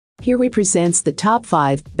Here we presents the top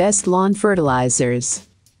 5 best lawn fertilizers.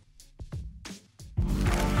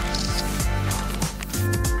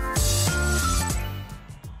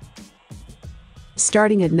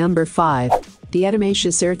 Starting at number 5,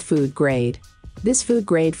 Diatomaceous Earth Food Grade. This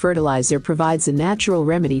food-grade fertilizer provides a natural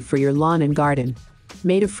remedy for your lawn and garden.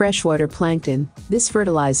 Made of freshwater plankton, this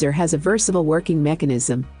fertilizer has a versatile working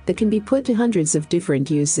mechanism that can be put to hundreds of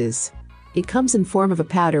different uses. It comes in form of a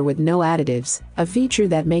powder with no additives, a feature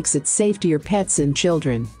that makes it safe to your pets and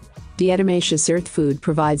children. Diatomaceous Earth Food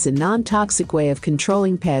provides a non-toxic way of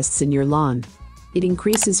controlling pests in your lawn. It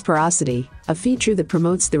increases porosity, a feature that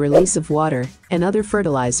promotes the release of water and other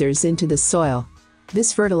fertilizers into the soil.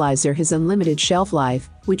 This fertilizer has unlimited shelf life,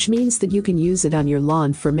 which means that you can use it on your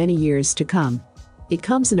lawn for many years to come. It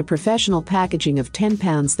comes in a professional packaging of 10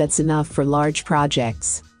 pounds that's enough for large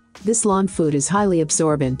projects. This lawn food is highly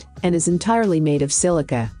absorbent and is entirely made of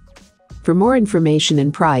silica. For more information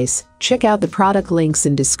and price, check out the product links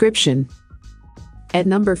in description. At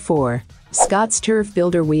number 4, Scott's Turf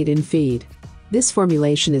Builder Weed and Feed. This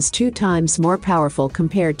formulation is 2 times more powerful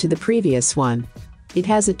compared to the previous one. It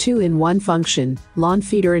has a 2-in-1 function, lawn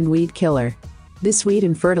feeder and weed killer. This weed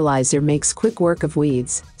and fertilizer makes quick work of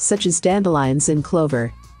weeds, such as dandelions and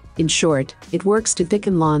clover. In short, it works to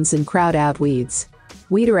thicken lawns and crowd out weeds.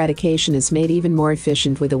 Weed eradication is made even more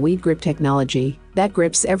efficient with a weed grip technology that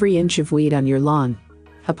grips every inch of weed on your lawn.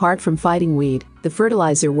 Apart from fighting weed, the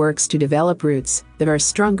fertilizer works to develop roots that are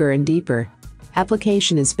stronger and deeper.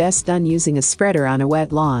 Application is best done using a spreader on a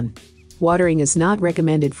wet lawn. Watering is not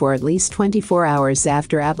recommended for at least 24 hours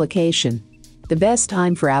after application. The best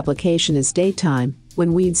time for application is daytime,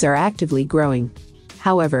 when weeds are actively growing.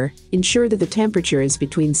 However, ensure that the temperature is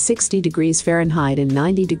between 60 degrees Fahrenheit and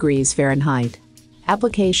 90 degrees Fahrenheit.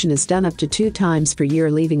 Application is done up to 2 times per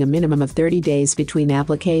year, leaving a minimum of 30 days between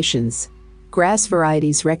applications. Grass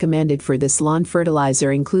varieties recommended for this lawn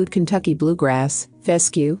fertilizer include Kentucky bluegrass,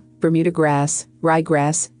 fescue, Bermuda grass,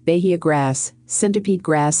 ryegrass, Bahia grass, centipede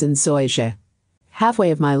grass and zoysia.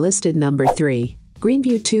 Halfway of my listed number 3.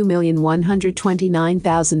 GreenView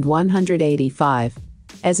 2,129,185.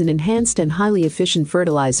 As an enhanced and highly efficient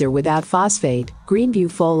fertilizer without phosphate,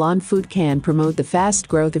 GreenView Full Lawn Food can promote the fast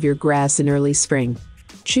growth of your grass in early spring.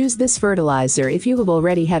 Choose this fertilizer if you have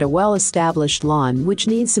already had a well-established lawn which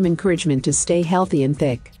needs some encouragement to stay healthy and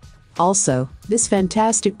thick. Also, this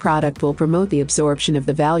fantastic product will promote the absorption of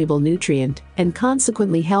the valuable nutrient and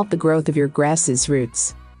consequently help the growth of your grass's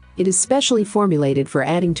roots. It is specially formulated for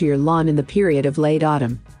adding to your lawn in the period of late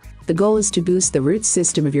autumn. The goal is to boost the root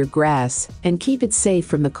system of your grass and keep it safe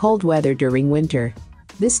from the cold weather during winter.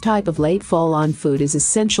 This type of late fall lawn food is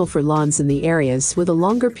essential for lawns in the areas with a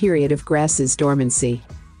longer period of grass's dormancy.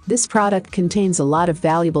 This product contains a lot of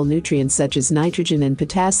valuable nutrients such as nitrogen and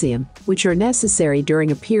potassium, which are necessary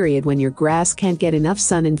during a period when your grass can't get enough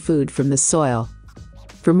sun and food from the soil.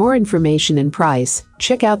 For more information and price,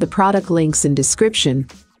 check out the product links in description.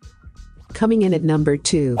 Coming in at number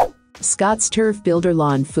 2. Scott's Turf Builder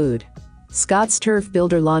Lawn Food. Scott's Turf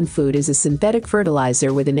Builder Lawn Food is a synthetic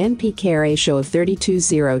fertilizer with an NPK ratio of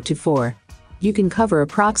 32:4. You can cover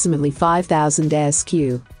approximately 5,000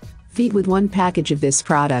 SQ. Feed with 1 package of this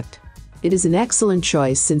product. It is an excellent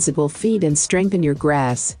choice since it will feed and strengthen your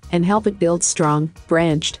grass and help it build strong,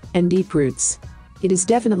 branched, and deep roots. It is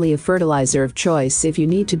definitely a fertilizer of choice if you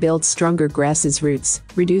need to build stronger grass's roots,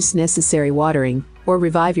 reduce necessary watering, or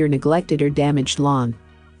revive your neglected or damaged lawn.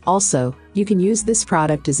 Also, you can use this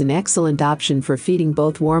product as an excellent option for feeding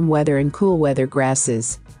both warm weather and cool weather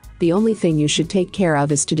grasses. The only thing you should take care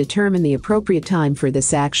of is to determine the appropriate time for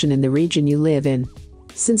this action in the region you live in.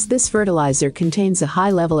 Since this fertilizer contains a high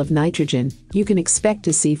level of nitrogen, you can expect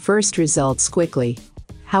to see first results quickly.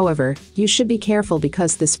 However, you should be careful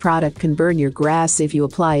because this product can burn your grass if you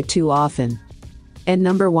apply it too often. And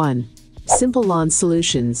number 1. Simple Lawn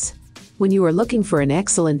Solutions. When you are looking for an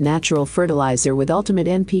excellent natural fertilizer with ultimate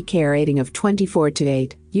NPK rating of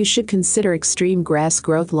 24:8, you should consider Extreme Grass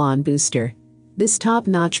Growth Lawn Booster. This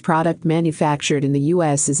top-notch product manufactured in the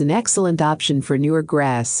US is an excellent option for newer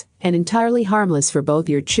grass and entirely harmless for both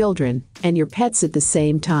your children and your pets at the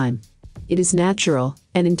same time. It is natural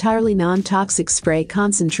and entirely non-toxic spray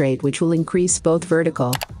concentrate which will increase both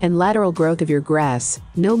vertical and lateral growth of your grass,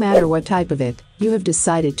 no matter what type of it you have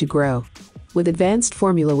decided to grow. With advanced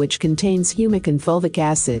formula which contains humic and fulvic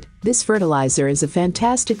acid, this fertilizer is a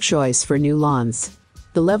fantastic choice for new lawns.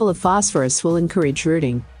 The level of phosphorus will encourage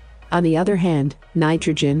rooting. On the other hand,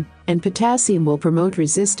 nitrogen and potassium will promote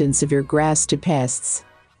resistance of your grass to pests.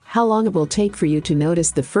 How long it will take for you to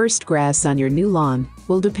notice the first grass on your new lawn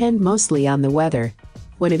will depend mostly on the weather.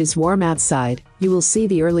 When it is warm outside, you will see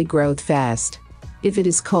the early growth fast. If it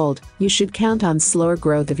is cold, you should count on slower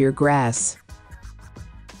growth of your grass.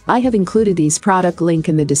 I have included these product link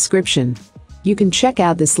in the description. You can check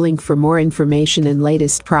out this link for more information and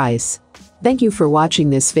latest price. Thank you for watching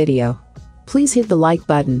this video. Please hit the like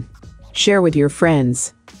button, share with your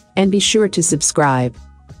friends, and be sure to subscribe.